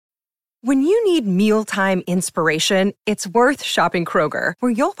When you need mealtime inspiration, it's worth shopping Kroger,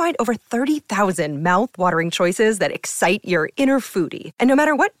 where you'll find over 30,000 mouth-watering choices that excite your inner foodie. And no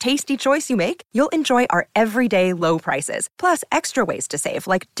matter what tasty choice you make, you'll enjoy our everyday low prices, plus extra ways to save,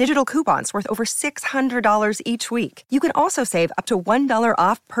 like digital coupons worth over $600 each week. You can also save up to $1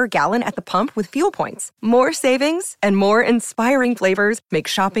 off per gallon at the pump with fuel points. More savings and more inspiring flavors make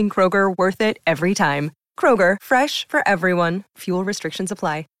shopping Kroger worth it every time. Kroger, fresh for everyone. Fuel restrictions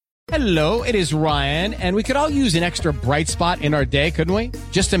apply. Hello, it is Ryan, and we could all use an extra bright spot in our day, couldn't we?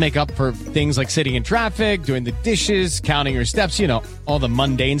 Just to make up for things like sitting in traffic, doing the dishes, counting your steps, you know, all the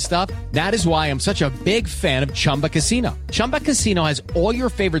mundane stuff. That is why I'm such a big fan of Chumba Casino. Chumba Casino has all your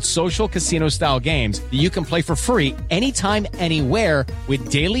favorite social casino-style games that you can play for free anytime, anywhere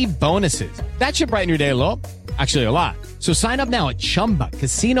with daily bonuses. That should brighten your day a little. Actually, a lot. So sign up now at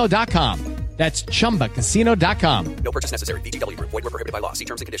ChumbaCasino.com. That's ChumbaCasino.com. No purchase necessary. VGW Group. Void where prohibited by law. See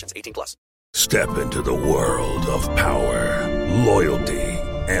terms and conditions. 18+. Step into the world of power, loyalty,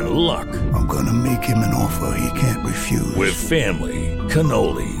 and luck. I'm gonna make him an offer he can't refuse. With family,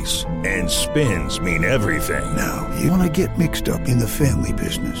 cannolis, and spins mean everything. Now, you wanna get mixed up in the family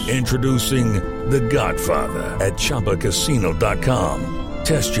business. Introducing The Godfather at ChumbaCasino.com.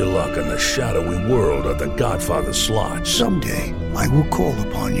 Test your luck in the shadowy world of The Godfather slot. Someday, I will call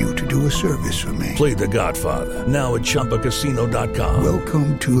upon you to do a service for me. Play The Godfather, now at ChumbaCasino.com.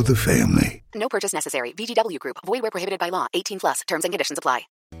 Welcome to the family. No purchase necessary. VGW Group. Void where prohibited by law. 18+. Terms and conditions apply.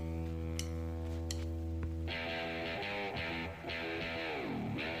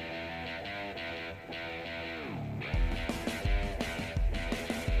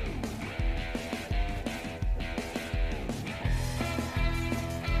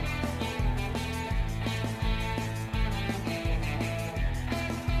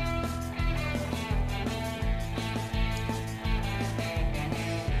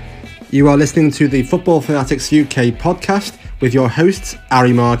 You are listening to the Football Fanatics UK podcast with your hosts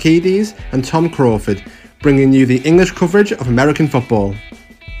Ari Markides and Tom Crawford, bringing you the English coverage of American football.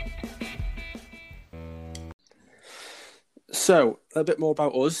 So, a bit more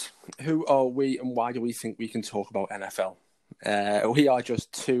about us. Who are we and why do we think we can talk about NFL? We are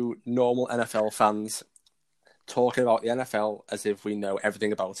just two normal NFL fans talking about the NFL as if we know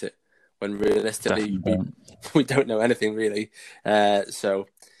everything about it, when realistically we don't know anything really. So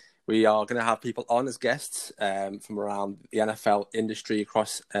we are going to have people on as guests from around the NFL industry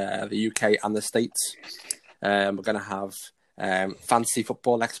across the UK and the States. We're going to have fantasy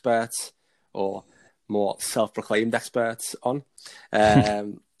football experts or more self-proclaimed experts on.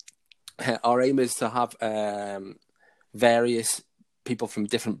 Our aim is to have various people from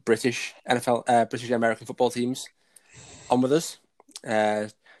different British NFL, British and American football teams on with us, trying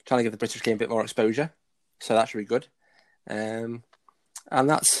to give the British game a bit more exposure. So that should be good. And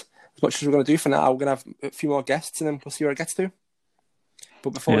that's as much as we're going to do for now. We're going to have a few more guests and then we'll see where it gets to. But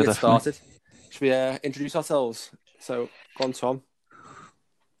before we get started, should we introduce ourselves? So, go on, Tom.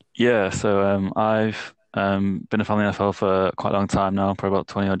 Yeah, so I've been a fan of the NFL for quite a long time now, probably about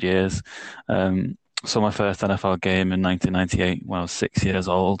 20 odd years. Saw my first NFL game in 1998 when I was 6 years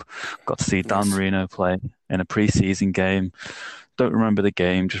old. Got to see Dan Marino play in a preseason game. Don't remember the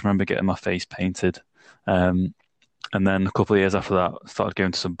game, just remember getting my face painted. And then a couple of years after that, started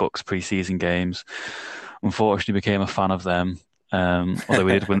going to some Bucks preseason games. Unfortunately, became a fan of them. Although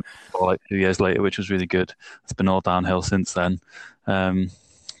we did win like 2 years later, which was really good. It's been all downhill since then. But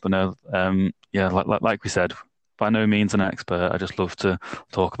no, like we said, by no means an expert. I just love to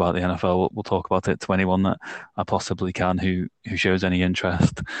talk about the NFL. We'll talk about it to anyone that I possibly can who shows any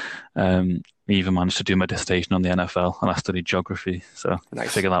interest. I even managed to do my dissertation on the NFL, and I studied geography, so I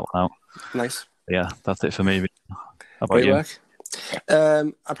figured that one out. Nice. Yeah, that's it for me. How about Great you? work.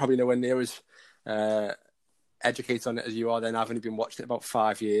 I'm probably nowhere near as educated on it as you are. Then I've only been watching it about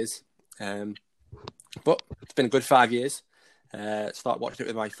 5 years, but it's been a good 5 years. Started watching it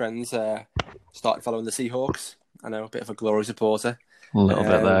with my friends. Started following the Seahawks. I know, a bit of a glory supporter. A little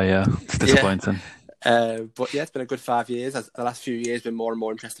bit there, yeah. It's disappointing. But yeah, it's been a good 5 years. As the last few years, been more and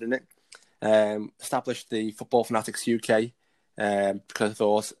more interested in it. Established the Football Fanatics UK because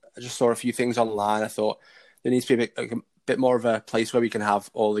I just saw a few things online. I thought there needs to be a bit more of a place where we can have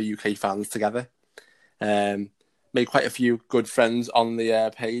all the UK fans together. Made quite a few good friends on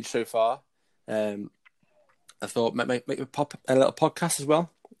the page so far. I thought make a little podcast as well.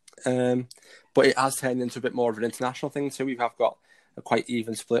 But it has turned into a bit more of an international thing too. We have got a quite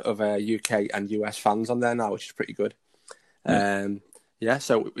even split of UK and US fans on there now, which is pretty good.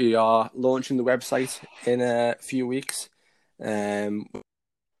 So we are launching the website in a few weeks.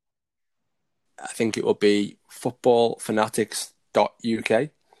 I think it will be footballfanatics.uk.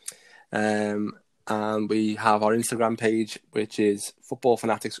 And we have our Instagram page, which is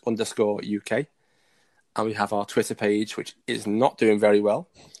footballfanatics_UK. And we have our Twitter page, which is not doing very well.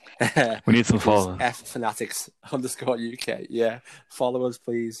 We need some followers. ffanatics_UK. Yeah, follow us,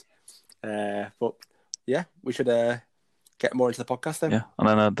 please. But yeah, we should get more into the podcast then. Yeah, and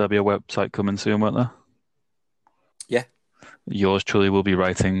then there'll be a website coming soon, won't there? Yeah. Yours truly will be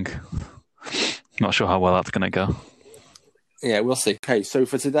writing. Not sure how well that's going to go. Yeah, we'll see. Okay, so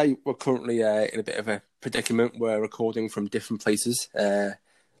for today, we're currently in a bit of a predicament. We're recording from different places.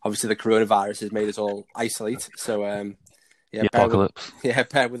 Obviously, the coronavirus has made us all isolate. So, the apocalypse.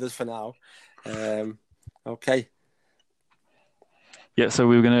 Bear with us for now. Okay. Yeah, so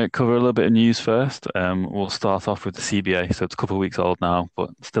we were going to cover a little bit of news first. We'll start off with the CBA. So it's a couple of weeks old now,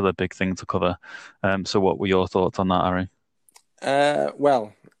 but still a big thing to cover. So what were your thoughts on that, Harry?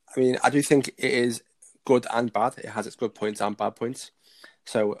 Well, I mean, I do think it is good and bad. It has its good points and bad points.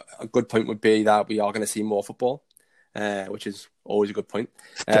 So a good point would be that we are going to see more football, which is always a good point.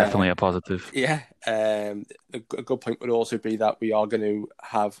 It's definitely a positive. Yeah. A good point would also be that we are going to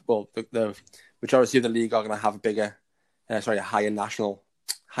have, the majority of the league are going to have a higher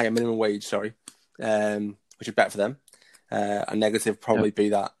minimum wage, which is better for them. A negative probably be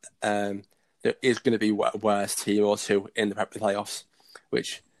that there is going to be a worse team or two in the playoffs,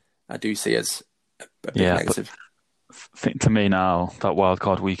 which I do see as a big negative. I think to me now, that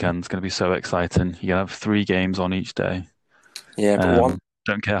wildcard weekend is going to be so exciting. You're going to have 3 games on each day. Yeah, but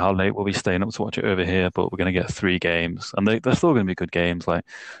don't care how late we'll be staying up to watch it over here, but we're going to get 3 games. And they're still going to be good games. Like,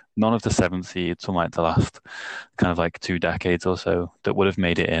 none of the 7 seeds from like the last kind of like 2 decades or so that would have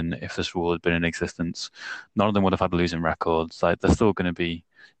made it in if this rule had been in existence. None of them would have had losing records. Like, they're still going to be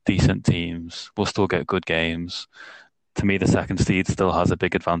decent teams. We'll still get good games. To me, the 2nd seed still has a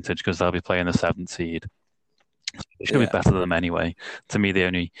big advantage because they'll be playing the 7th seed. It should be better than them anyway. To me, the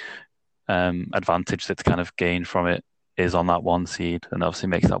only advantage that's kind of gained from it is on that 1 seed, and obviously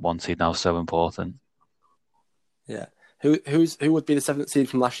makes that 1 seed now so important. Yeah. Who would be the 7th seed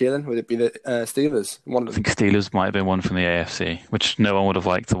from last year then? Would it be the Steelers? I think Steelers might have been one from the AFC, which no one would have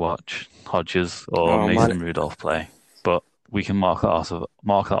liked to watch Hodges or Mason Rudolph play. But we can mark that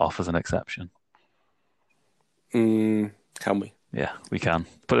off as an exception. Can we? Yeah, we can.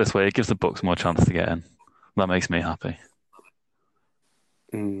 Put it this way, it gives the Bucs more chance to get in. That makes me happy.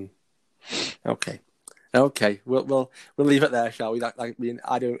 Okay. We'll leave it there, shall we?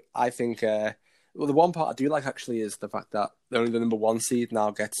 I think the one part I do like actually is the fact that only the number 1 seed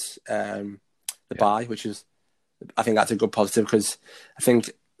now gets the bye, which is, I think that's a good positive, because I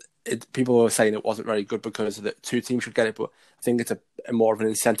think people were saying it wasn't very good because the 2 teams should get it, but I think it's a more of an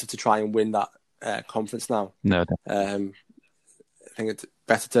incentive to try and win that conference now. No. I think it's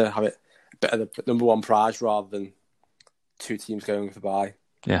better to have it a bit of the number 1 prize rather than 2 teams going for bye.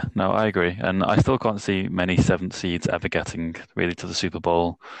 Yeah, no, I agree. And I still can't see many 7th seeds ever getting really to the Super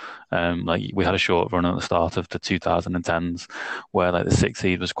Bowl. Like, we had a short run at the start of the 2010s where like the 6th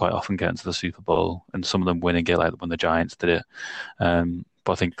seed was quite often getting to the Super Bowl, and some of them winning it, like when the Giants did it.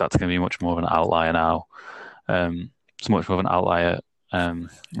 But I think that's going to be much more of an outlier now. It's much more of an outlier.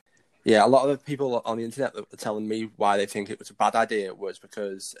 Yeah, a lot of the people on the internet that were telling me why they think it was a bad idea was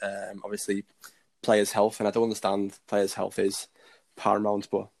because obviously players' health, and I don't understand players' health is paramount,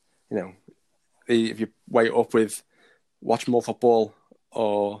 but if you weigh it up with watch more football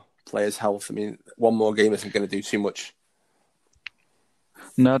or players' health, I mean, 1 more game isn't going to do too much.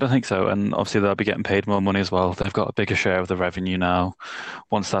 No, I don't think so. And obviously they'll be getting paid more money as well. They've got a bigger share of the revenue now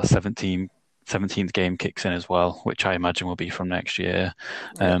once that 17th game kicks in as well, which I imagine will be from next year.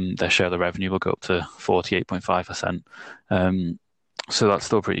 Their share of the revenue will go up to 48.5%. So that's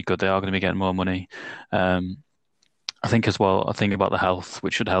still pretty good. They are going to be getting more money. I think as well, a thing about the health,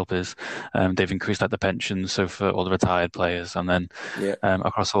 which should help, is they've increased like the pensions, so for all the retired players, and then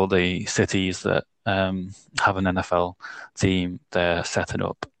across all the cities that have an NFL team, they're setting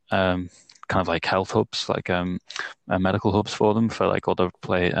up kind of like health hubs, like medical hubs for them, for like all the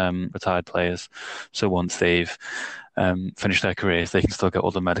retired players. So once they've finished their careers, they can still get all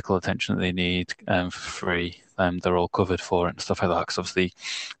the medical attention that they need for free. They're all covered for it and stuff like that, because obviously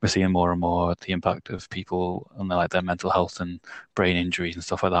we're seeing more and more the impact of people on their mental health and brain injuries and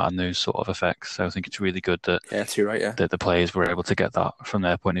stuff like that, and those sort of effects. So I think it's really good that you're right, that the players were able to get that from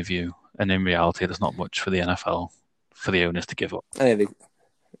their point of view. And in reality, there's not much for the NFL, for the owners to give up. They've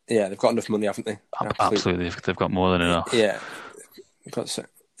got enough money, haven't they? Absolutely. They've got more than enough. Yeah.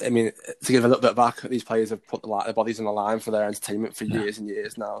 I mean, to give a little bit back, these players have put their bodies on the line for their entertainment for years and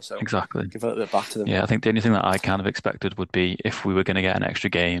years now. So exactly. give a little bit back to them. Yeah, I think the only thing that I kind of expected would be if we were going to get an extra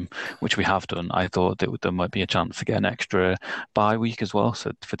game, which we have done. I thought that there might be a chance to get an extra bye week as well,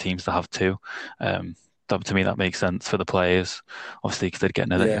 so for teams to have two. To me, that makes sense for the players, obviously, because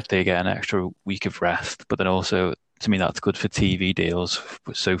they get an extra week of rest. But then also, to me, that's good for TV deals,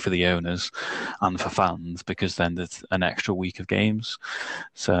 so for the owners and for fans, because then there's an extra week of games.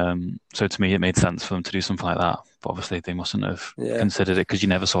 So to me, it made sense for them to do something like that. But obviously, they mustn't have considered it, because you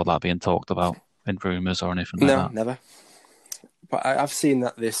never saw that being talked about in rumours or anything like that. No, never. But I've seen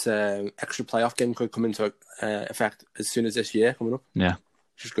that this extra playoff game could come into effect as soon as this year coming up. Yeah,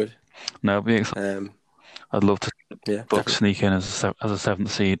 which is good. No, it'd be exciting. I'd love to see the Bucks sneak in as a seventh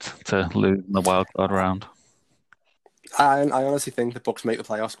seed to lose in the wild card round. I honestly think the Bucks make the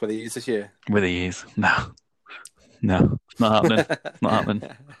playoffs with ease this year. With ease? No, it's not happening. It's not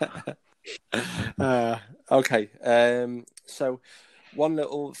happening. Okay. So one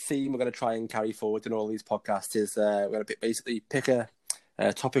little theme we're going to try and carry forward in all these podcasts is we're going to basically pick a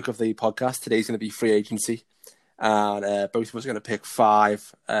topic of the podcast. Today's going to be free agency, and both of us are going to pick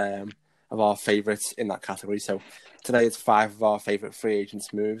 5 of our favourites in that category. So today it's 5 of our favourite free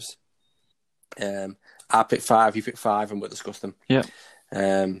agents moves. I pick 5, you pick 5, and we'll discuss them. Yeah.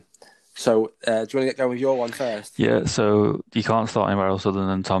 So do you want to get going with your one first? Yeah, so you can't start anywhere else other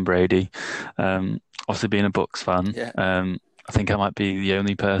than Tom Brady. Obviously being a Bucks fan, I think I might be the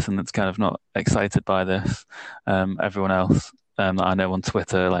only person that's kind of not excited by this. Everyone else that I know on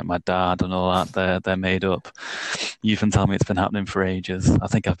Twitter, like my dad and all that, they're made up. You can tell me it's been happening for ages. I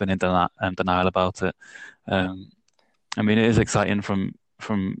think I've been in denial about it. I mean, it is exciting from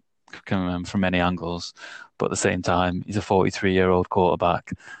many angles, but at the same time, he's a 43-year-old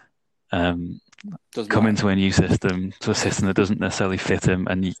quarterback coming to a new system, to a system that doesn't necessarily fit him.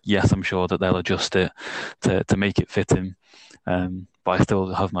 And yes, I'm sure that they'll adjust it to make it fit him. But I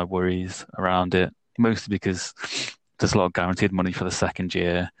still have my worries around it, mostly because there's a lot of guaranteed money for the second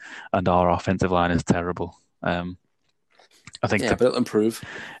year, and our offensive line is terrible. I think but it'll improve.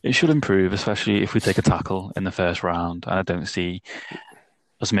 It should improve, especially if we take a tackle in the first round. And I don't see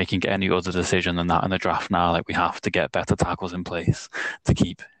us making any other decision than that in the draft now. Like, we have to get better tackles in place to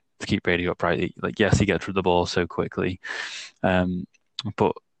keep Brady upright. Like, yes, he gets rid of the ball so quickly,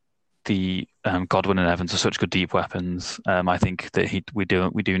 but the Godwin and Evans are such good deep weapons. I think that we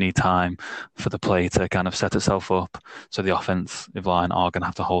do need time for the play to kind of set itself up. So the offensive line are going to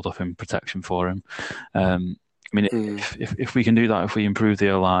have to hold up in protection for him. I mean, if we can do that, if we improve the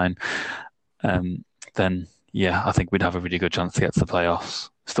O-line, then yeah, I think we'd have a really good chance to get to the playoffs.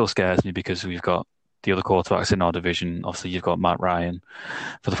 Still scares me because we've got the other quarterbacks in our division. Obviously, you've got Matt Ryan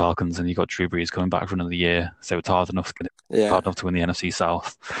for the Falcons, and you've got Drew Brees coming back for another year. So it's hard enough to win the NFC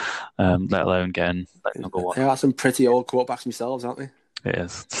South, let alone getting number one. There are some pretty old quarterbacks themselves, aren't they? It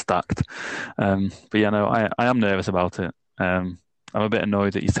is stacked. But yeah, no, I am nervous about it. I'm a bit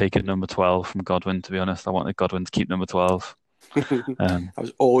annoyed that he's taken number 12 from Godwin, to be honest. I wanted Godwin to keep number 12. That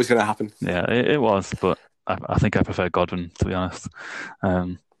was always going to happen. Yeah, it was, but I think I prefer Godwin, to be honest.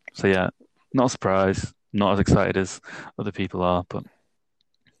 So yeah, not surprised, not as excited as other people are, but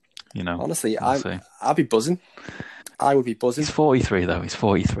you know. Honestly, I'd be buzzing. I would be buzzing. He's 43 though. He's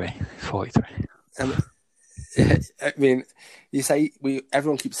 43. I mean,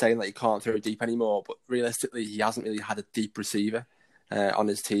 everyone keeps saying that he can't throw deep anymore, but realistically, he hasn't really had a deep receiver on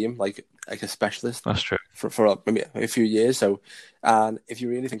his team, like a specialist. That's true. For maybe a few years. So, and if you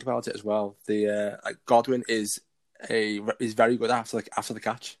really think about it as well, Godwin is very good after the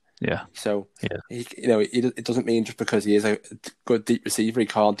catch. Yeah. So it doesn't mean just because he is a good deep receiver, he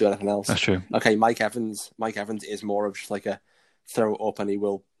can't do anything else. That's true. Okay, Mike Evans is more of just like a throw it up and he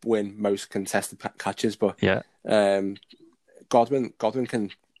will win most contested catches, but Godwin can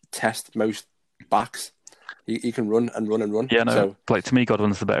test most backs. He can run and run and run. Yeah, no. So, like, to me,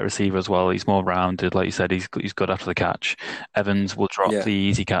 Godwin's the better receiver as well. He's more rounded, like you said. He's good after the catch. Evans will drop the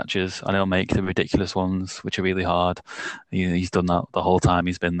easy catches and he'll make the ridiculous ones, which are really hard. He's done that the whole time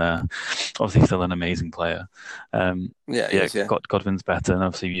he's been there. Obviously, still an amazing player. Godwin's better, and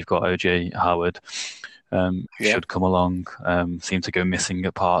obviously you've got OJ Howard. Who should come along. Seemed to go missing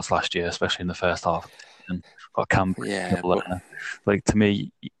at parts last year, especially in the first half. And got Camp. Like, to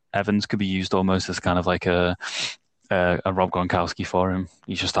me, Evans could be used almost as kind of like a Rob Gronkowski for him.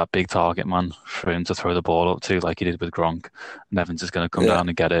 He's just that big target man for him to throw the ball up to, like he did with Gronk. And Evans is going to come down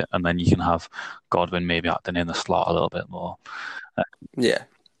and get it, and then you can have Godwin maybe acting in the slot a little bit more.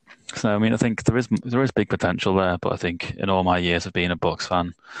 So I mean, I think there is big potential there, but I think in all my years of being a Bucks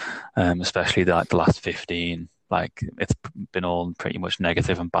fan, especially the last 15, Like, it's been all pretty much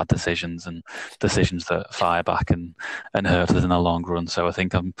negative and bad decisions and decisions that fire back and hurt us in the long run. So I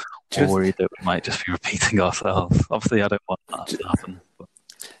think I'm worried that we might just be repeating ourselves. Obviously, I don't want that to happen. But.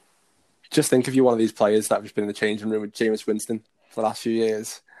 Just think if you're one of these players that have just been in the changing room with Jameis Winston for the last few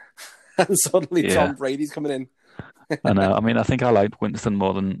years, and suddenly Tom Brady's coming in. I know. I mean, I think I liked Winston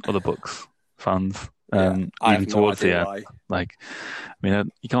more than other Bucks fans. Even towards the end, like, I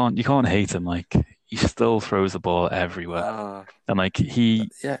mean, you can't hate him. Like, he still throws the ball everywhere, and like he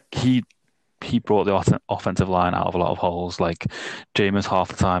brought the offensive line out of a lot of holes. Like, Jameis half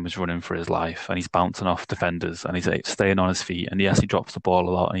the time is running for his life, and he's bouncing off defenders, and he's staying on his feet. And yes, he drops the ball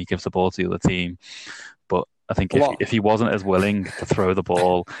a lot, and he gives the ball to the other team, but I think if he wasn't as willing to throw the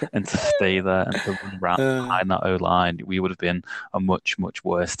ball and to stay there and to run around behind that O-line, we would have been a much, much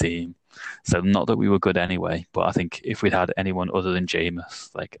worse team. So not that we were good anyway, but I think if we'd had anyone other than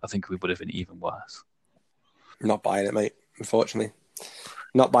Jameis, like, I think we would have been even worse. I'm not buying it, mate, unfortunately.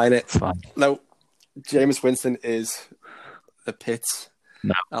 Not buying it. It's fine. No, Jameis Winston is the pits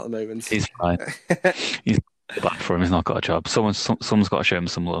at the moment. He's fine. He's bad for him. He's not got a job. Someone's got to show him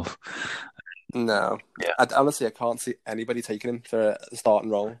some love. No. Yeah. Honestly, I can't see anybody taking him for a starting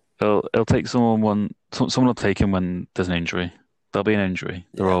role. He'll take someone will take him when there's an injury. There'll be an injury.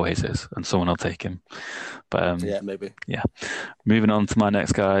 There always is, and someone will take him. But maybe. Yeah. Moving on to my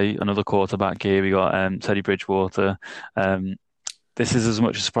next guy, another quarterback here. We got Teddy Bridgewater. This is as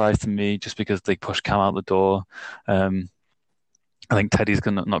much a surprise to me just because they pushed Cam out the door. I think Teddy's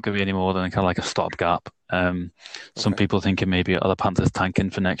not going to be any more than kind of like a stopgap. Some people thinking maybe the Panthers tanking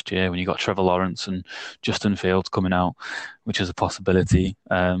for next year when you got Trevor Lawrence and Justin Fields coming out, which is a possibility.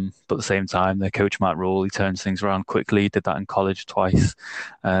 But at the same time, their coach Matt Rule, he turns things around quickly. He did that in college twice.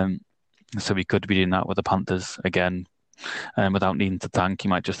 So he could be doing that with the Panthers again without needing to tank. You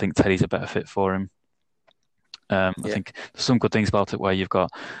might just think Teddy's a better fit for him. I think there's some good things about it where you've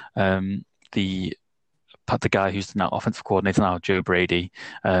got the guy who's now offensive coordinator now, Joe Brady.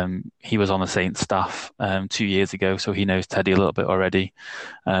 He was on the Saints staff 2 years ago, so he knows Teddy a little bit already.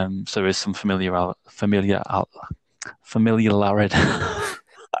 So there is some familiarity.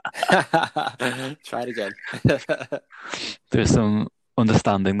 Try it again. There's some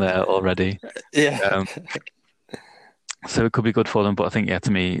understanding there already. Yeah. So it could be good for them, but I think,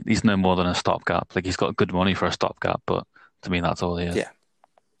 to me, he's no more than a stopgap. Like, he's got good money for a stopgap, but to me, that's all he is.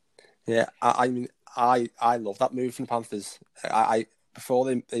 Yeah. I mean, I love that move from the Panthers. Before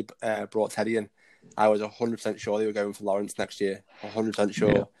they brought Teddy in, I was 100% sure they were going for Lawrence next year. 100%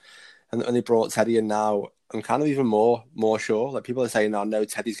 sure. Yeah. And when they brought Teddy in now, I'm kind of even more sure. Like, people are saying, "Oh no,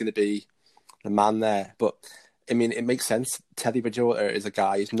 Teddy's going to be the man there." But I mean, it makes sense. Teddy Bridgewater is a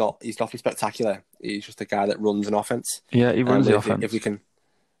guy. He's nothing spectacular. He's just a guy that runs an offense. Yeah, he runs the offense. If we can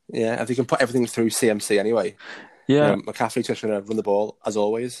put everything through CMC anyway. Yeah, McCaffrey's just going to run the ball as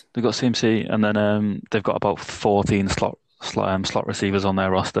always. They've got CMC, and then they've got about 14 slot receivers on their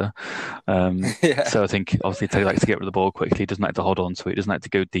roster. So I think obviously Teddy likes to get rid of the ball quickly. He doesn't like to hold on to it. He doesn't like to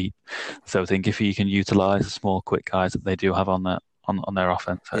go deep. So I think if he can utilize the small, quick guys that they do have on their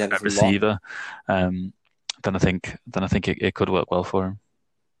offense at receiver, then I think it could work well for him.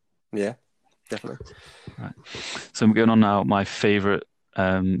 Yeah, definitely. Right. So I'm going on now. My favorite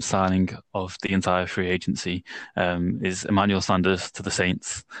signing of the entire free agency is Emmanuel Sanders to the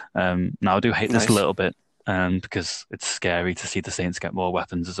Saints. Now I do hate this a little bit because it's scary to see the Saints get more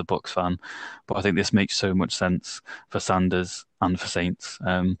weapons as a Bucs fan, but I think this makes so much sense for Sanders and for Saints.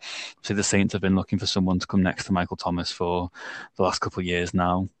 So the Saints have been looking for someone to come next to Michael Thomas for the last couple of years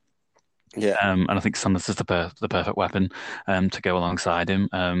now. Yeah, and I think Sanders is the perfect weapon to go alongside him.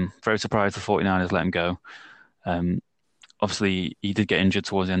 Very surprised the 49ers let him go. Obviously, he did get injured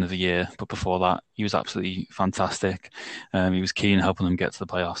towards the end of the year, but before that, he was absolutely fantastic. He was keen helping them get to the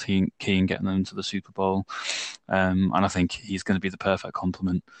playoffs, keen getting them to the Super Bowl. And I think he's going to be the perfect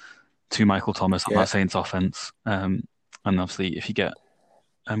complement to Michael Thomas on that Saints offense. And obviously, if you get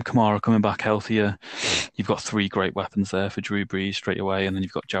Kamara coming back healthier, you've got three great weapons there for Drew Brees straight away, and then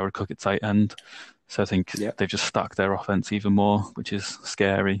you've got Jared Cook at tight end. So I think they've just stacked their offense even more, which is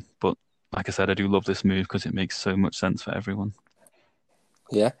scary. But like I said, I do love this move because it makes so much sense for everyone.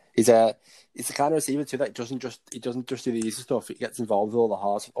 Yeah, he's the kind of receiver too that doesn't just do the easy stuff. He gets involved with all the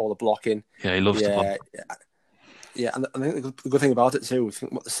hard, all the blocking. Yeah, he loves to block. Yeah, and I think the good thing about it too, I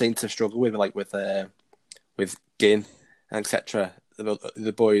think what the Saints have struggled with, like with Ginn and etc.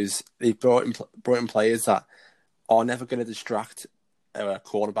 The boys, they brought in players that are never going to distract a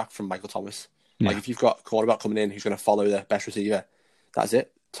cornerback from Michael Thomas. Yeah. Like if you've got a cornerback coming in who's going to follow the best receiver, that's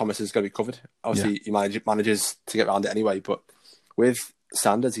it. Thomas is going to be covered. Obviously, he manages to get around it anyway. But with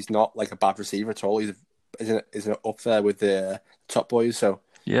Sanders, he's not like a bad receiver at all. He's isn't up there with the top boys. So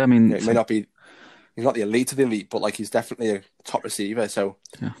Yeah, I mean, it may not be. He's not the elite of the elite, but like he's definitely a top receiver. So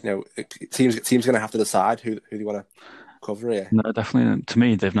teams are going to have to decide who they want to cover here. no, definitely. To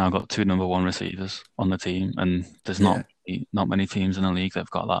me, they've now got two number one receivers on the team, and there's not many teams in the league that've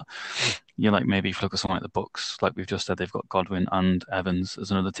got that. Like maybe if you look at something like the Bucks, like we've just said, they've got Godwin and Evans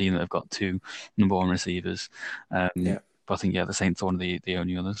as another team that have got two number one receivers. But I think the Saints are one of the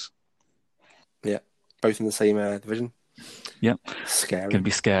only others. Yeah, both in the same division. Yep, scary. Going to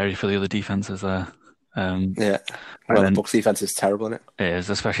be scary for the other defenses there. The Bucks defense is terrible, isn't it? It is,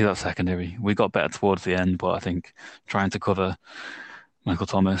 especially that secondary. We got better towards the end, but I think trying to cover Michael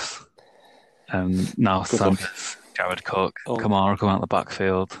Thomas, now Sanders, Jared Cook, Kamara come out the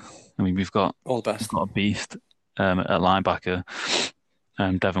backfield. I mean, we've got all the best. We've got a beast at linebacker,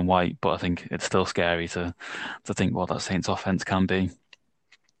 Devin White, but I think it's still scary to think what that Saints offense can be.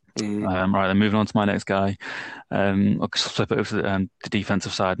 Right, then moving on to my next guy. I'll flip it over to the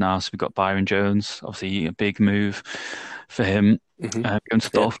defensive side now. So we've got Byron Jones, obviously a big move for him. Going to the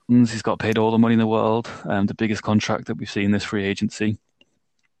Dolphins, he's got paid all the money in the world, the biggest contract that we've seen this free agency.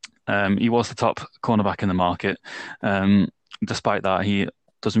 He was the top cornerback in the market. Despite that, he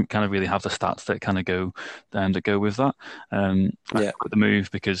doesn't kind of really have the stats that kind of go with that. With the move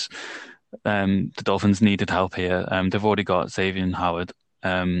because the Dolphins needed help here. They've already got Xavier Howard.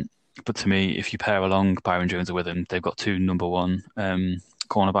 But to me, if you pair along Byron Jones with him, they've got two number one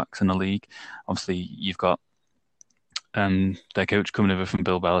cornerbacks in the league. Obviously, you've got their coach coming over from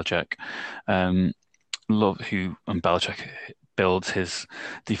Bill Belichick. Belichick builds his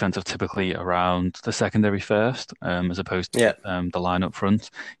defensive typically around the secondary first, as opposed to the line up front.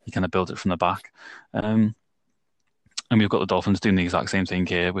 He kind of builds it from the back. And we've got the Dolphins doing the exact same thing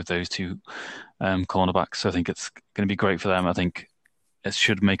here with those two cornerbacks. So I think it's going to be great for them. I think it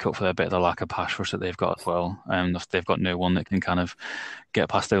should make up for a bit of the lack of pass rush that they've got as well. They've got no one that can kind of get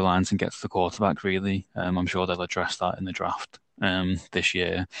past those lines and get to the quarterback, really. I'm sure they'll address that in the draft this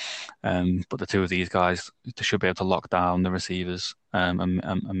year. But the two of these guys, they should be able to lock down the receivers and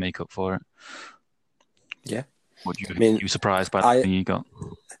make up for it. Yeah. You were surprised by the thing you got?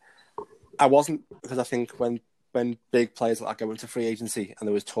 I wasn't, because I think when big players like that go into free agency and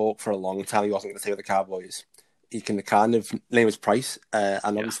there was talk for a long time he wasn't going to stay with the Cowboys, he can kind of name his price.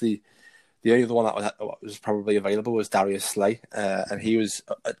 And obviously, the only other one that was probably available was Darius Slay, and he was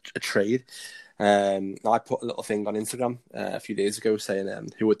a trade. I put a little thing on Instagram a few days ago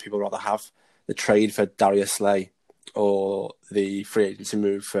saying who would people rather have, the trade for Darius Slay or the free agency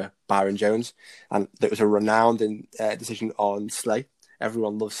move for Byron Jones? And it was a renowned decision on Slay.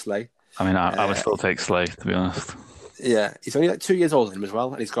 Everyone loves Slay. I mean, I would still take Slay, to be honest. Yeah, he's only like 2 years older than him as well,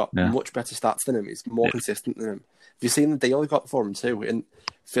 and he's got much better stats than him. He's more consistent than him. Have you seen the deal he got for him too? And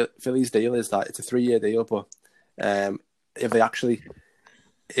Philly's deal is that it's a 3-year deal, but if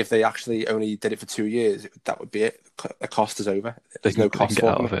they actually only did it for 2 years, that would be it. The cost is over. There's no cost for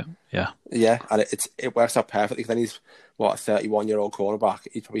out of it. Yeah, and it works out perfectly. Then he's a 31-year-old cornerback.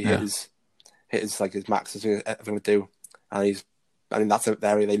 He probably hit his like his max as everything would do, and that's an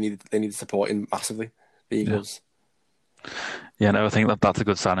area they needed supporting massively. The Eagles. Yeah, no, I think that's a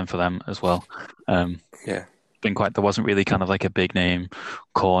good signing for them as well. There wasn't really kind of like a big name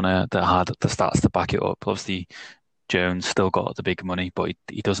corner that had the stats to back it up. Obviously, Jones still got the big money, but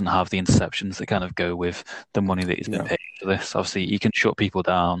he doesn't have the interceptions that kind of go with the money that he's been paid for this. Obviously, he can shut people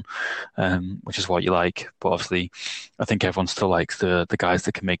down, which is what you like. But obviously, I think everyone still likes the guys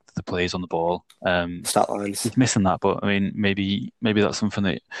that can make the plays on the ball. Stat lines. He's missing that, but I mean, maybe that's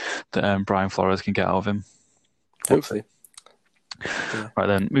something that Brian Flores can get out of him. Hopefully. Yeah. Right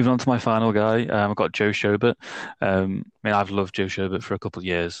then, moving on to my final guy, I've got Joe Schobert. I've loved Joe Schobert for a couple of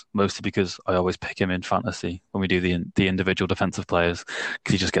years, mostly because I always pick him in fantasy when we do the individual defensive players,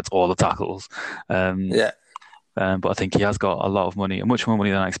 because he just gets all the tackles. But I think he has got a lot of money, and much more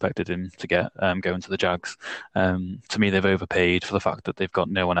money than I expected him to get going to the Jags. To me, they've overpaid for the fact that they've got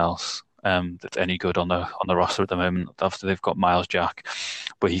no one else that's any good on the roster at the moment. Obviously, they've got Miles Jack,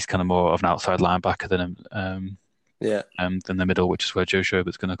 but he's kind of more of an outside linebacker than him. Than the middle, which is where Joe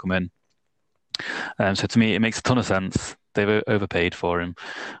Schobert's going to come in. So to me, it makes a ton of sense. They've overpaid for him,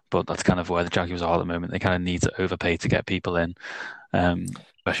 but that's kind of where the Jaguars are at the moment. They kind of need to overpay to get people in,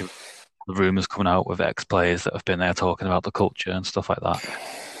 especially with the rumours coming out with ex-players that have been there talking about the culture and stuff like that.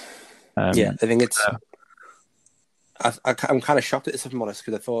 I think it's... I'm kind of shocked at this, if I'm honest,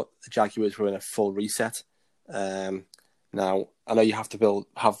 because I thought the Jaguars were in a full reset. Now, I know you have to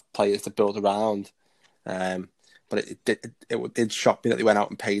have players to build around, but it did shock me that they went out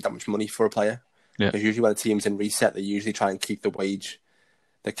and paid that much money for a player. Yeah. Because usually when a team's in reset, they usually try and keep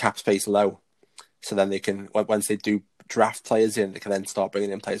the cap space low. So then they can, once they do draft players in, they can then start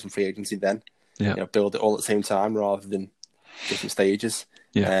bringing in players from free agency. Then build it all at the same time rather than different stages.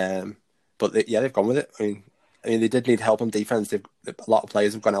 But they've gone with it. I mean, they did need help on defense. A lot of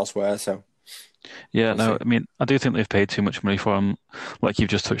players have gone elsewhere. So I mean, I do think they've paid too much money for him, like you've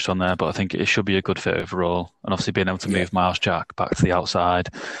just touched on there. But I think it should be a good fit overall. And obviously, being able to move Miles Jack back to the outside,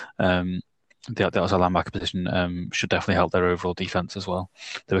 the outside linebacker position, should definitely help their overall defense as well.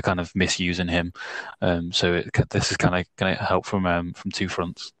 They were kind of misusing him, so this is kind of going to help from two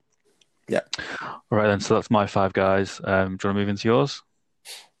fronts. Yeah. All right then. So that's my 5 guys. Do you want to move into yours?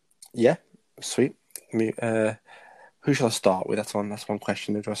 Yeah. Sweet. Who shall I start with? That's one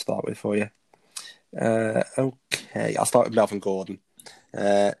question. Who do I start with for you? Okay, I'll start with Melvin Gordon.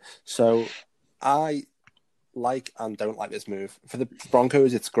 So I like and don't like this move. For the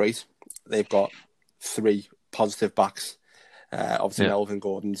Broncos, it's great. They've got 3 positive backs. Obviously, Melvin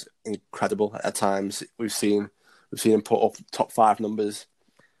Gordon's incredible at times. We've seen him put up top 5 numbers.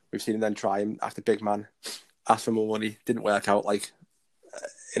 We've seen him then try and act a big man, ask for more money. Didn't work out.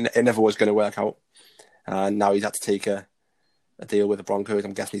 It never was going to work out. And now he's had to take a deal with the Broncos.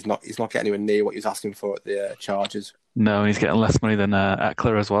 I'm guessing he's not getting anywhere near what he was asking for at the Chargers. No, he's getting less money than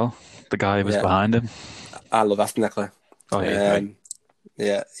Eckler as well. The guy who was behind him. I love Aston Eckler. Oh, yeah,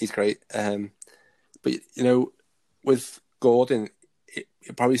 yeah, he's great. But with Gordon,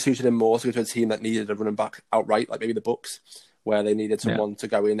 it probably suited him more to go to a team that needed a running back outright, like maybe the Bucs, where they needed someone to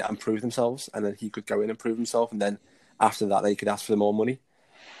go in and prove themselves, and then he could go in and prove himself, and then after that, they could ask for more money.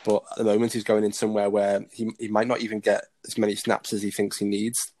 But at the moment, he's going in somewhere where he might not even get as many snaps as he thinks he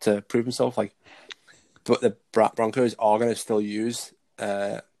needs to prove himself. But the Broncos are going to still use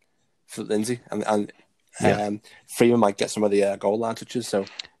Philip Lindsay, and Freeman might get some of the goal line touches. So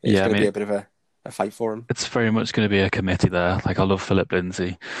it's going to be a bit of a fight for him. It's very much going to be a committee there. I love Philip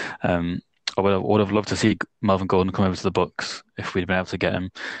Lindsay. I would have loved to see Melvin Gordon come over to the Bucs if we'd been able to get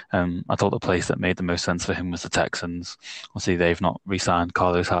him. I thought the place that made the most sense for him was the Texans. Obviously, they've not re-signed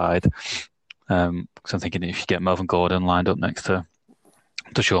Carlos Hyde. So I'm thinking if you get Melvin Gordon lined up next to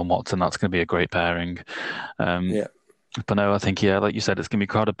Deshaun Watson, that's going to be a great pairing. But no, I think, like you said, it's going to be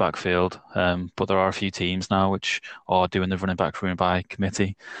a crowded backfield. But there are a few teams now which are doing the running back room by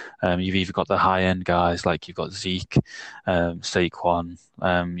committee. You've either got the high-end guys, like you've got Zeke, Saquon.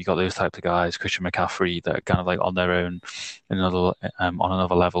 You've got those types of guys, Christian McCaffrey, that are kind of on their own on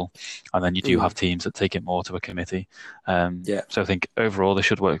another level. And then you do have teams that take it more to a committee. So I think overall they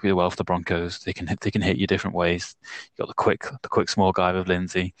should work really well for the Broncos. They can hit you different ways. You've got the quick small guy with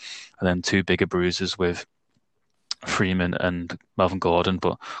Lindsay, and then 2 bigger bruisers with Freeman and Melvin Gordon,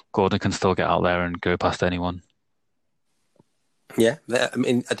 but Gordon can still get out there and go past anyone. Yeah, I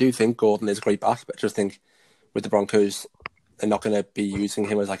mean, I do think Gordon is a great back, but I just think with the Broncos, they're not going to be using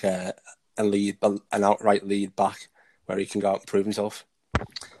him as an outright lead back where he can go out and prove himself.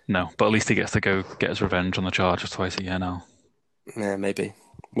 No, but at least he gets to go get his revenge on the Chargers twice a year now. Yeah, maybe.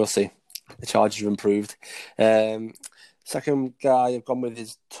 We'll see. The Chargers have improved. Second guy I've gone with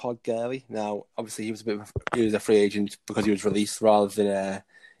is Todd Gurley. Now, obviously, he was a free agent because he was released rather than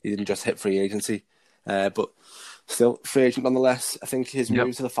he didn't just hit free agency. But still, free agent nonetheless. I think his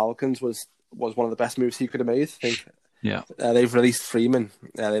move to the Falcons was one of the best moves he could have made. I think. They've released Freeman.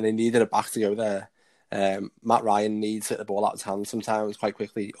 They needed a back to go there. Matt Ryan needs to hit the ball out of his hands sometimes quite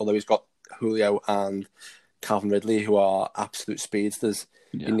quickly, although he's got Julio and Calvin Ridley, who are absolute speedsters.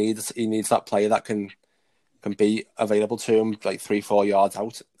 He needs that player that can be available to him 3-4 yards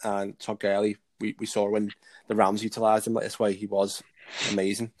out. And Todd Gurley, we saw when the Rams utilised him this way, he was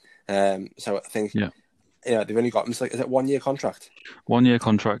amazing. So I think they've only got him. Is it 1 year contract? 1 year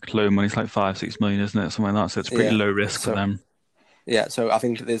contract, low money. It's like $5-6 million, isn't it? Something like that. So it's pretty low risk for them. Yeah, so I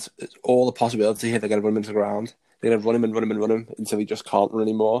think there's all the possibility here they're going to run him into the ground. They're going to run him and run him and run him until he just can't run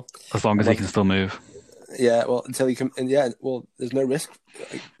anymore. As long as he can still move. Yeah, well, until he can, and there's no risk.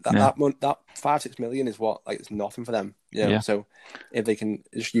 That $5-6 million is it's nothing for them. So if they can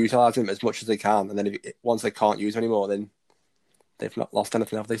just utilise him as much as they can, and then once they can't use him anymore, then they've not lost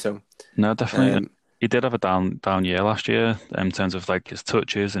anything, have they? So no, definitely. He did have a down year last year in terms of his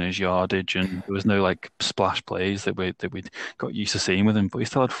touches and his yardage, and there was no splash plays that we got used to seeing with him. But he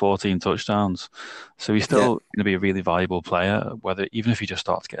still had 14 touchdowns, so he's still going to be a really valuable player. Even if he just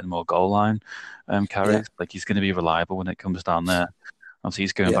starts getting more goal line carries, he's going to be reliable when it comes down there. Obviously,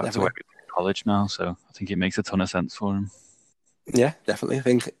 he's going back to where he was in college now, so I think it makes a ton of sense for him. Yeah, definitely. I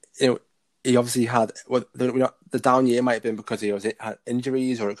think he obviously had the down year might have been because he had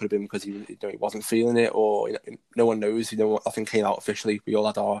injuries, or it could have been because he wasn't feeling it, or no one knows. Nothing came out officially. We all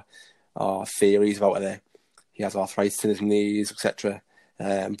had our theories about whether he has arthritis in his knees, etc.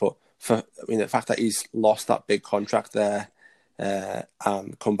 But the fact that he's lost that big contract there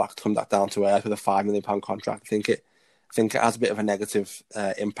and come back down to earth with a £5 million contract, I think it has a bit of a negative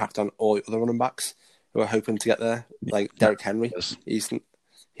impact on all the other running backs who are hoping to get there, like Derrick Henry.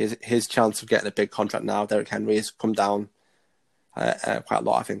 His chance of getting a big contract now, Derrick Henry, has come down quite a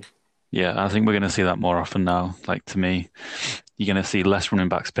lot, I think. Yeah, I think we're going to see that more often now. Like, to me, you're going to see less running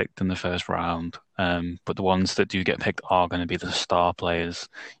backs picked in the first round, but the ones that do get picked are going to be the star players.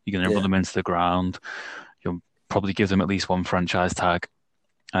 You're going to run them into the ground. You'll probably give them at least one franchise tag,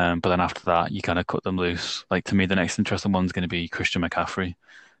 but then after that, you kind of cut them loose. Like, to me, the next interesting one's going to be Christian McCaffrey,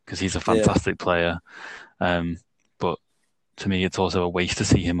 because he's a fantastic player. But to me, it's also a waste to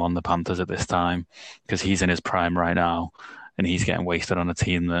see him on the Panthers at this time, because he's in his prime right now, and he's getting wasted on a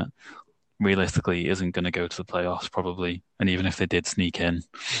team that realistically isn't going to go to the playoffs probably. And even if they did sneak in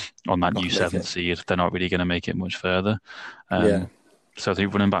on that new 7th seed, they're not really going to make it much further. So I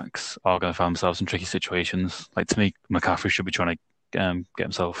think running backs are going to find themselves in tricky situations. Like, to me, McCaffrey should be trying to get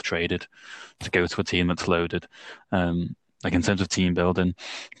himself traded to go to a team that's loaded. Like, in terms of team building,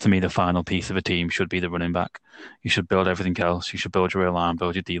 to me, the final piece of a team should be the running back. You should build everything else. You should build your O-line,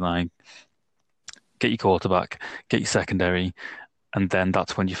 build your D-line, get your quarterback, get your secondary, and then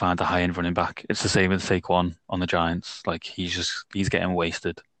that's when you find a high-end running back. It's the same with Saquon on the Giants. Like, he's getting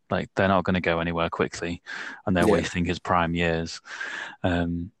wasted. Like, they're not going to go anywhere quickly, and they're wasting his prime years.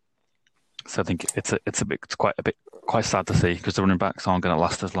 So I think it's quite sad to see, because the running backs aren't going to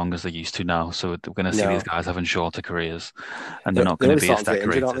last as long as they used to now. So we're going to see these guys having shorter careers, and they're not going to be as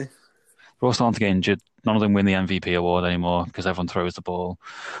decorated. They're all starting to get injured. None of them win the MVP award anymore because everyone throws the ball.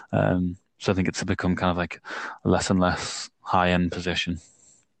 So I think it's become kind of like a less and less high-end position.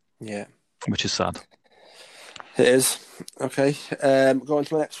 Yeah. Which is sad. It is. Okay. Going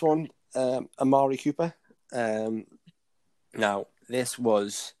to my next one, Amari Cooper. Now, this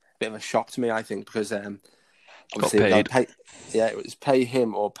was a bit of a shock to me, I think, because obviously it was pay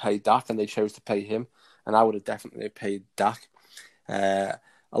him or pay Dak, and they chose to pay him, and I would have definitely paid Dak. A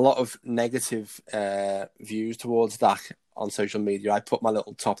lot of negative views towards Dak on social media. I put my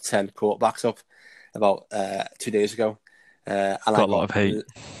little top 10 quarterbacks up about 2 days ago. And got a lot of hate.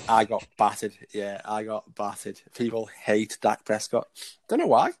 I got battered. Yeah, I got battered. People hate Dak Prescott. Don't know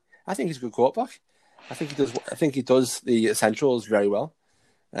why. I think he's a good quarterback. I think he does the essentials very well.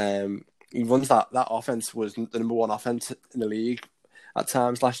 He runs that offense was the number one offense in the league at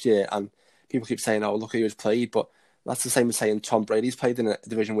times last year, and people keep saying, "Oh, look who he's played," but that's the same as saying Tom Brady's played in a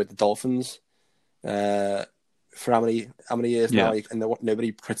division with the Dolphins for how many years now, and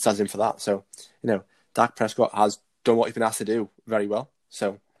nobody criticizes him for that. So, Dak Prescott has done what he's been asked to do very well.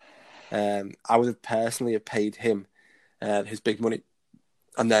 So I would have personally paid him his big money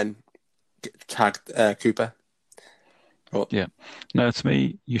and then tagged Cooper. But, yeah, no, to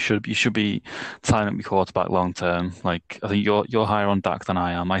me, you should be tying up your quarterback long term. Like, I think you're higher on Dak than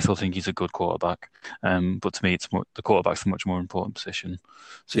I am. I still think he's a good quarterback, but to me, the quarterback's a much more important position.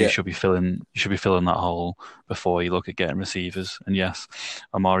 So you should be filling that hole before you look at getting receivers. And yes,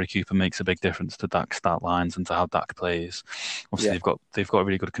 Amari Cooper makes a big difference to Dak's stat lines and to how Dak plays. Obviously, they've got a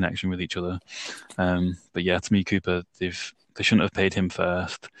really good connection with each other. But yeah, to me, Cooper, they shouldn't have paid him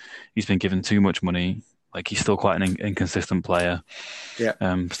first. He's been given too much money. Like, he's still quite an inconsistent player. Yeah.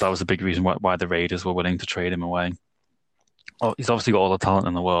 So that was a big reason why the Raiders were willing to trade him away. Oh, he's obviously got all the talent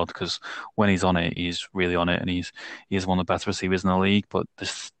in the world, because when he's on it, he's really on it, and he is one of the best receivers in the league. But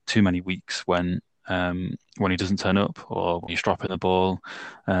there's too many weeks when he doesn't turn up or when he's dropping the ball.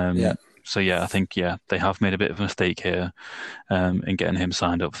 So I think they have made a bit of a mistake here in getting him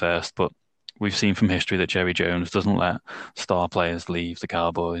signed up first. But we've seen from history that Jerry Jones doesn't let star players leave the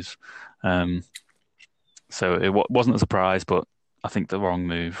Cowboys. So it wasn't a surprise, but I think the wrong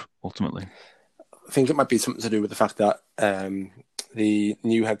move, ultimately. I think it might be something to do with the fact that the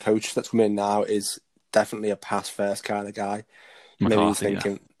new head coach that's come in now is definitely a pass-first kind of guy. McCarthy,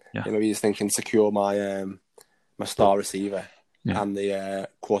 maybe he's thinking secure my star receiver, and the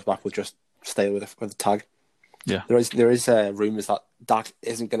quarterback will just stay with the tag. Yeah, there is rumours that Dak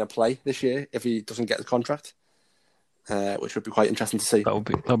isn't going to play this year if he doesn't get the contract, which would be quite interesting to see. That'll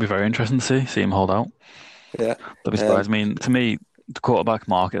be very interesting to see him hold out. Yeah, that'd be surprised. I mean, to me, the quarterback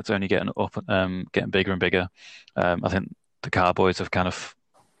market's only getting bigger and bigger. I think the Cowboys have kind of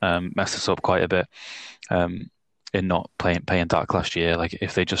messed us up quite a bit in not paying Dak last year. Like,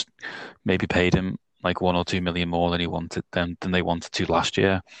 if they just maybe paid him like $1 or $2 million more than they wanted to last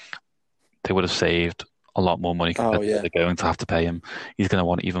year, they would have saved a lot more money compared to what they're going to have to pay him. He's going to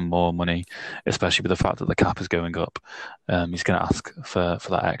want even more money, especially with the fact that the cap is going up. He's going to ask for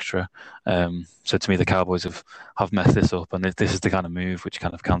that extra. So to me, the Cowboys have messed this up, and this is the kind of move which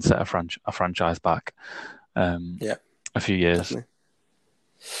kind of can set a franchise back a few years. Definitely.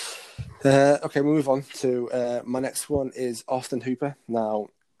 Okay, we'll move on to my next one is Austin Hooper. Now,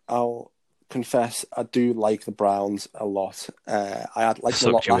 I'll confess I do like the Browns a lot. I had liked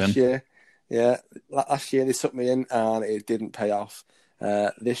them a lot last year. Yeah, last year they sucked me in and it didn't pay off.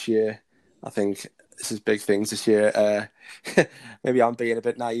 This year, I think this is big things this year. Maybe I'm being a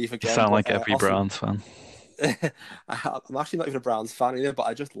bit naive again. You sound like every Browns fan. I'm actually not even a Browns fan either, but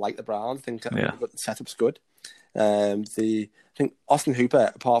I just like the Browns. I think the setup's good. I think Austin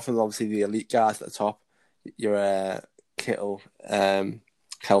Hooper, apart from obviously the elite guys at the top, your Kittle,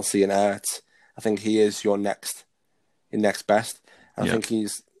 Kelsey and Ertz, I think he is your next best. I think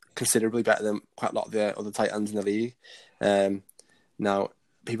he's considerably better than quite a lot of the other tight ends in the league. Now,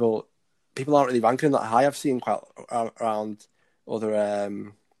 people aren't really ranking him that high. I've seen quite around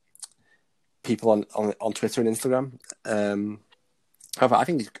other people on Twitter and Instagram. However, I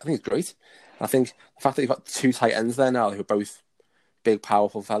think he's great. I think the fact that you've got two tight ends there now who are both big,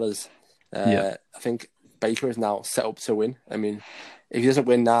 powerful fellas. I think Baker is now set up to win. I mean, if he doesn't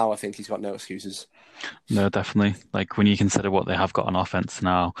win now, I think he's got no excuses. No, definitely. Like when you consider what they have got on offense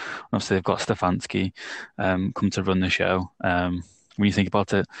now, obviously they've got Stefanski come to run the show. When you think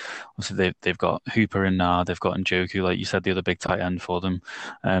about it, obviously they've got Hooper in now, they've got Njoku, like you said, the other big tight end for them.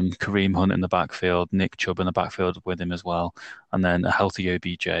 Kareem Hunt in the backfield, Nick Chubb in the backfield with him as well, and then a healthy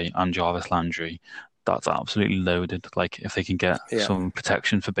OBJ and Jarvis Landry. That's absolutely loaded. Like if they can get some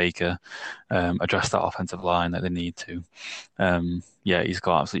protection for Baker, address that offensive line that they need to, he's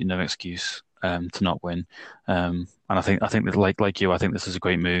got absolutely no excuse to not win. And I think that like you, I think this is a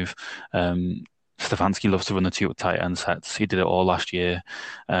great move. Stefanski loves to run the two tight end sets. He did it all last year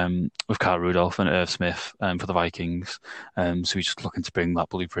with Kyle Rudolph and Irv Smith for the Vikings. So he's just looking to bring that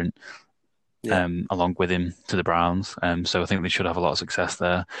blueprint along with him to the Browns. So I think they should have a lot of success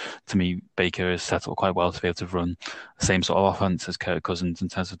there. To me, Baker is set up quite well to be able to run the same sort of offense as Kirk Cousins in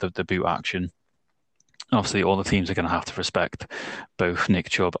terms of the boot action. Obviously, all the teams are going to have to respect both Nick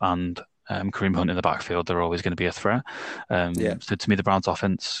Chubb and Kareem Hunt in the backfield. They're always going to be a threat. So to me, the Browns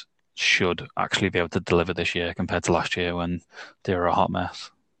offense should actually be able to deliver this year compared to last year when they were a hot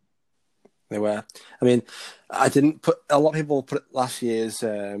mess. They were. I mean, a lot of people put last year's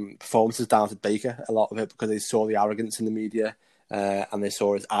performances down to Baker, a lot of it because they saw the arrogance in the media and they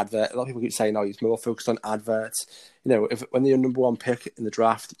saw his advert. A lot of people keep saying, he's more focused on adverts. When you're number one pick in the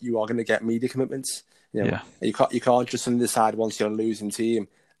draft, you are going to get media commitments. You can't just suddenly decide once you're a losing team,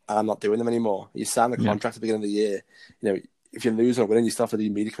 I'm not doing them anymore. You sign the contract at the beginning of the year. If you're losing or winning, you still have to do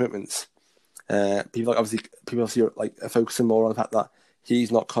media commitments. People obviously are focusing more on the fact that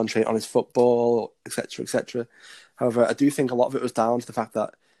he's not concentrating on his football, etc., etc. However, I do think a lot of it was down to the fact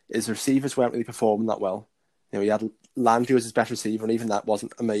that his receivers weren't really performing that well. He had Landry was his best receiver, and even that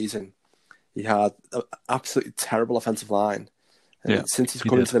wasn't amazing. He had an absolutely terrible offensive line. Since he's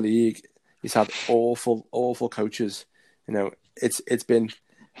come into the league, he's had awful coaches. It's been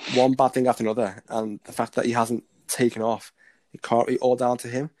one bad thing after another, and the fact that he hasn't taken off, it can't be all down to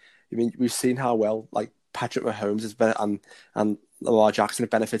him. I mean, we've seen how well Patrick Mahomes has been and Lamar Jackson have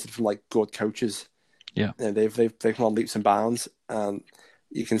benefited from good coaches. They've come on leaps and bounds, and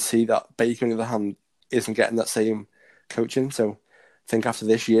you can see that Baker, on the other hand, isn't getting that same coaching. So I think after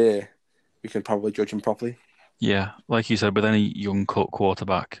this year, we can probably judge him properly. Yeah, like you said, with any young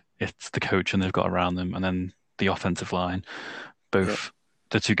quarterback, it's the coach and they've got around them, and then the offensive line. Both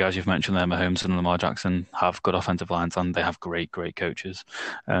the two guys you've mentioned there, Mahomes and Lamar Jackson, have good offensive lines, and they have great coaches,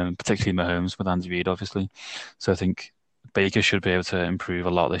 particularly Mahomes with Andy Reid, obviously. So I think Baker should be able to improve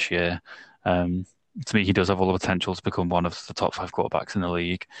a lot this year. To me, he does have all the potential to become one of the top 5 quarterbacks in the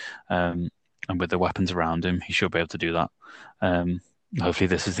league. And with the weapons around him, he should be able to do that. Hopefully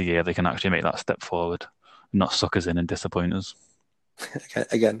this is the year they can actually make that step forward, not suck us in and disappoint us. Okay,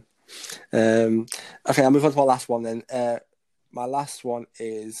 again. Okay, I'll move on to my last one then. My last one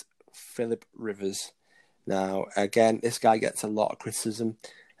is Philip Rivers. Now, again, this guy gets a lot of criticism.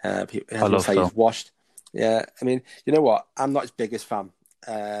 People say he's washed. Yeah, I mean, you know what? I'm not his biggest fan.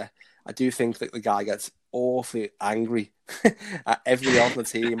 I do think that the guy gets awfully angry at everybody else on the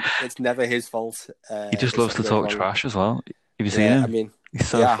team. It's never his fault. He just loves to talk trash as well. Have you seen him? I mean,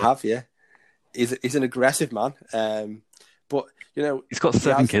 I have. Yeah, he's an aggressive man. But he's got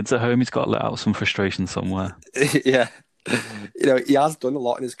 7 kids at home. He's got to let out some frustration somewhere. Yeah, he has done a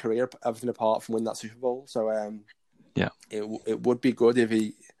lot in his career, everything apart from win that Super Bowl. So it would be good if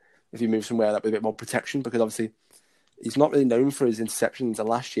he if he moves somewhere that with a bit more protection, because obviously he's not really known for his interceptions, and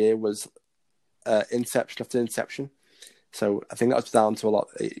last year was interception after interception. So I think that was down to a lot.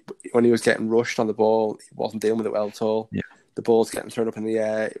 When he was getting rushed on the ball, he wasn't dealing with it well at all. Yeah. The ball's getting thrown up in the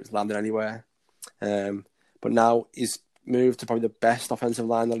air, it was landing anywhere. But now he's moved to probably the best offensive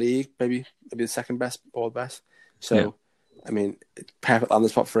line in the league, maybe the second best or the best. So, I mean, perfect landing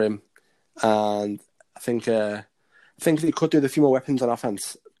spot for him. And I think they could do with a few more weapons on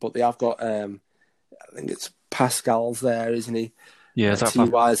offense, but they have got, I think it's Pascal's there, isn't he? Yeah,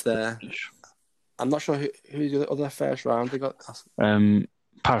 T.Y.'s there. I'm not sure who the other first round they got.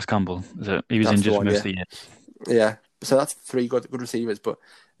 Paris Campbell, is it? He was injured for most of the year. Yeah, so that's 3 good receivers, but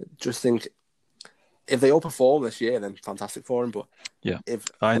just think if they all perform this year, then fantastic for him. But if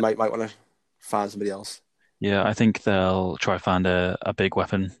they might want to find somebody else. Yeah, I think they'll try to find a big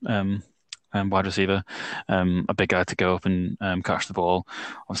weapon, wide receiver, a big guy to go up and catch the ball.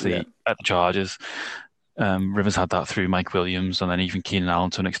 Obviously, at the Chargers, Rivers had that through Mike Williams, and then even Keenan Allen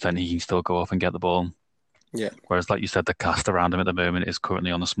to an extent, he can still go up and get the ball. Yeah. Whereas, like you said, the cast around him at the moment is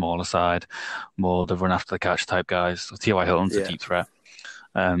currently on the smaller side, more the run after the catch type guys. So T.Y. Hilton's a deep threat,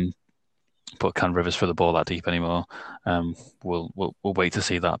 but can Rivers throw the ball that deep anymore? We'll wait to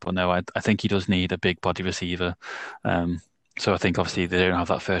see that. But no, I think he does need a big body receiver. So I think obviously they don't have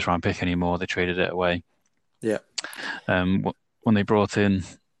that first round pick anymore. They traded it away. Yeah. When they brought in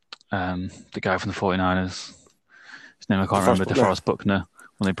the guy from the 49ers, his name I can't remember, DeForest Buckner,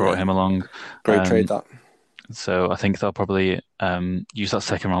 when they brought him along. Great trade that. So I think they'll probably use that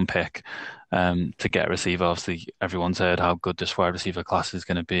second round pick to get a receiver. Obviously, everyone's heard how good this wide receiver class is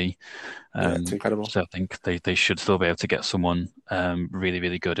going to be. It's incredible. So I think they should still be able to get someone really,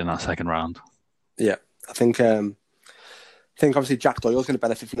 really good in that second round. Yeah. I think obviously Jack Doyle's going to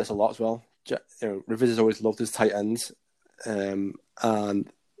benefit from this a lot as well. Rivers has always loved his tight ends. And I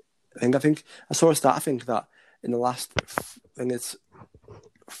think I saw a stat, I think that in the last, it's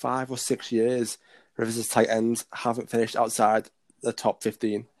 5 or 6 years, Rivers' tight ends haven't finished outside the top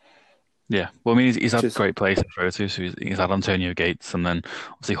 15. Yeah, well, I mean, he's had a great place to throw to. So he's had Antonio Gates and then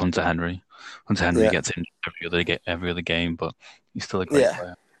obviously Hunter Henry. Hunter Henry gets in every other game, but he's still a great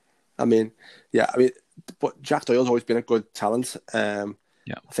player. But Jack Doyle's always been a good talent. I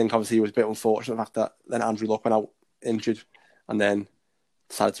think obviously he was a bit unfortunate the fact that then Andrew Luck went out injured and then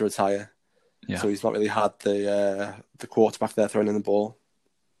decided to retire. Yeah. So he's not really had the quarterback there throwing in the ball.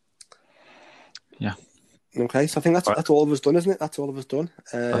 Yeah. Okay, so I think that's all of us done, isn't it? That's all of us done.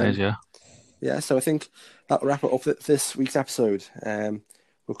 That is, yeah. Yeah, so I think that'll wrap it up for this week's episode.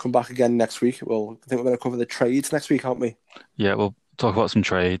 We'll come back again next week. I think we're going to cover the trades next week, aren't we? Yeah, we'll talk about some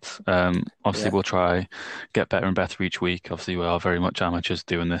trades. Obviously, we'll try get better and better each week. Obviously, we are very much amateurs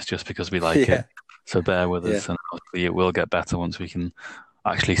doing this just because we like it. So bear with us, and hopefully it will get better once we can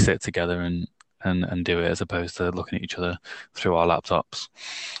actually sit together and do it as opposed to looking at each other through our laptops.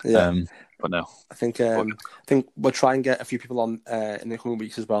 Yeah. But no, I think we'll try and get a few people on in the coming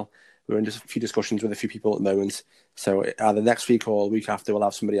weeks as well. We're in just a few discussions with a few people at the moment. So either next week or the week after, we'll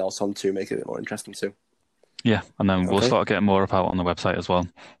have somebody else on to make it a bit more interesting too. Yeah, and then we'll start getting more up out on the website as well.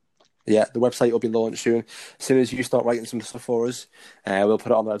 Yeah, the website will be launched soon. As soon as you start writing some stuff for us, we'll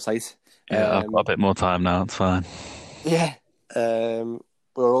put it on the website. Yeah, I've got a bit more time now. It's fine. Yeah.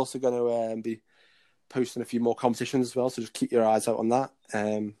 We're also going to be posting a few more competitions as well, so just keep your eyes out on that.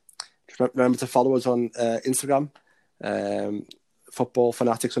 Remember to follow us on Instagram,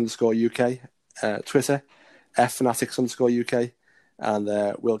 footballfanatics_UK, Twitter, ffanatics_UK, and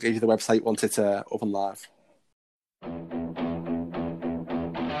we'll give you the website once it's up and live.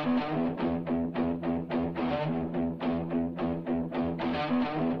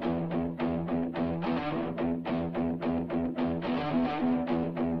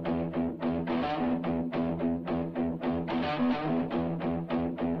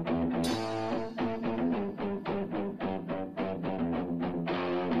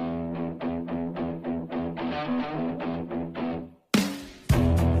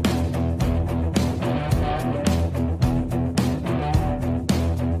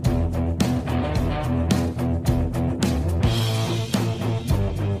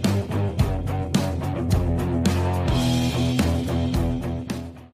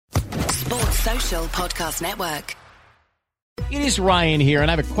 Podcast Network. It is Ryan here,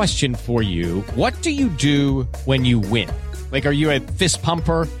 and I have a question for you. What do you do when you win? Like, are you a fist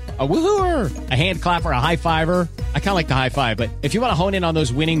pumper, a woo-hooer, a hand clapper, a high fiver? I kind of like the high five, but if you want to hone in on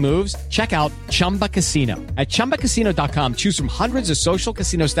those winning moves, check out Chumba Casino. At ChumbaCasino.com, choose from hundreds of social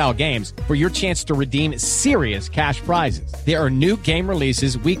casino style games for your chance to redeem serious cash prizes. There are new game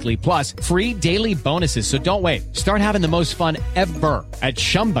releases weekly, plus free daily bonuses. So don't wait. Start having the most fun ever at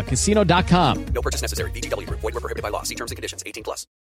ChumbaCasino.com. No purchase necessary. VGW Group. Void where prohibited by law. See terms and conditions. 18+.